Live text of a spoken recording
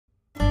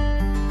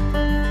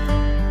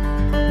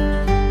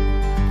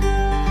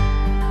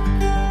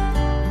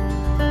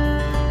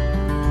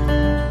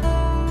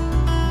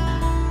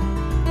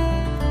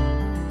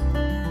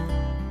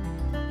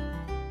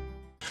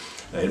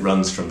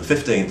runs from the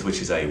 15th,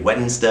 which is a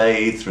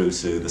Wednesday, through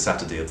to the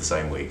Saturday of the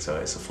same week, so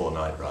it's a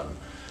 4-night run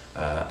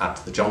at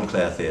the John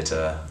Clare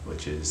Theatre,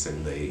 which is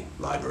in the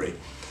library.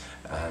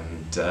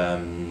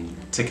 And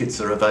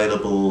tickets are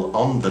available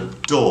on the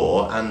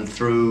door and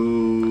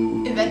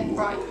through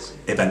Eventbrite.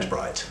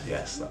 Eventbrite,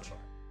 yes, that's right.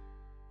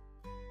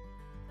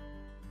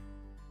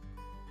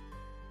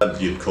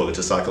 You'd call it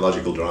a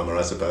psychological drama,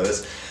 I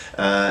suppose.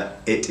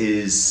 It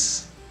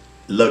is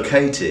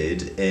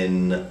located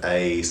in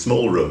a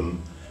small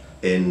room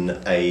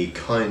in a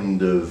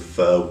kind of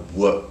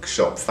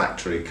workshop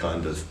factory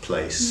kind of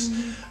place,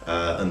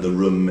 and the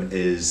room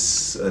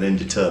is an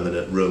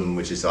indeterminate room,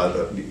 which is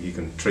either, you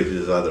can treat it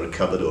as either a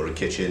cupboard or a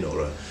kitchen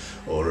or a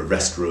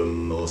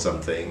restroom or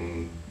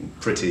something.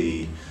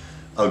 Pretty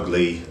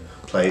ugly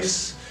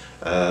place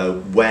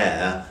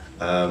where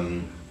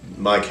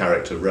my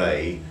character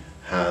Ray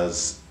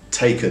has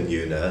taken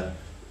Una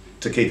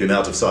to keep him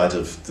out of sight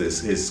of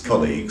his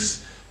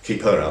colleagues,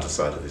 keep her out of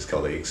sight of his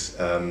colleagues,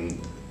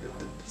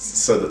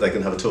 so that they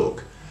can have a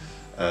talk,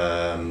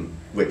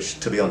 which,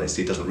 to be honest,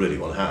 he doesn't really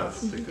want to have.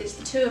 It's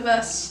the two of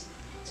us.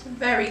 It's a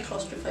very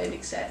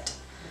claustrophobic set,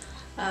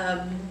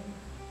 and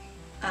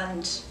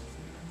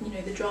you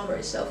know, the drama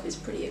itself is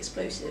pretty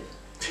explosive.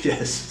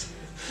 Yes,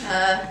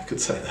 I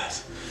could say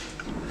that.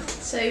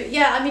 So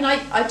yeah, I mean,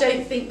 I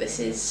don't think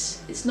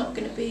it's not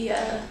going to be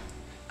a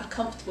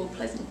comfortable,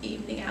 pleasant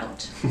evening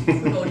out for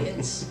an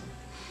audience,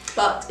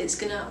 but it's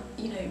going to,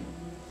 you know,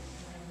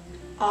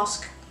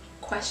 ask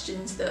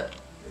questions that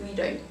we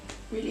don't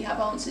really have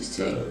answers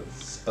to.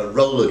 It's a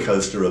roller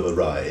coaster of a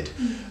ride,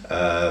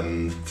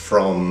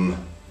 from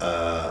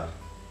out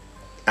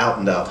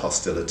and out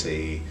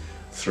hostility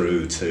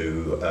through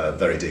to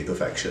very deep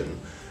affection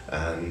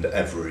and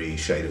every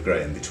shade of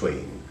grey in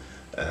between.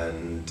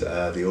 And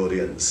the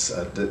audience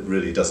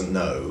really doesn't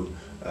know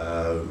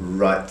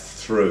right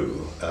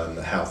through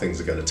how things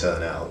are going to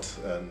turn out.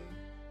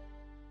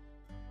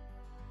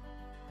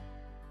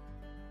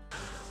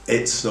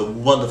 It's a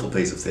wonderful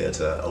piece of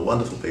theatre, a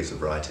wonderful piece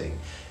of writing.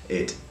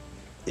 It's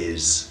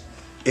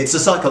a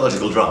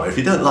psychological drama. If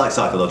you don't like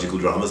psychological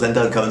dramas, then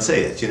don't come and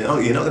see it. You know,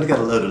 you're not going to get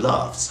a load of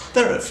laughs.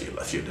 There are a few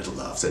little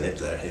laughs in it,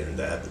 there, here and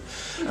there.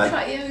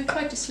 We've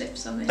tried to slip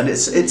some in. And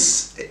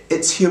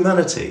it's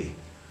humanity.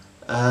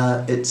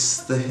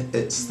 It's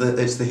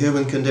the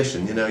human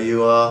condition. You know,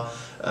 you are.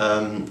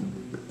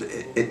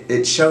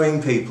 It's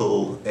showing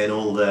people in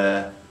all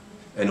their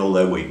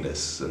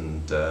weakness,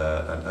 and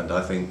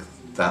I think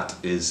that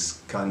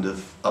is kind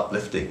of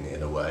uplifting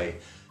in a way.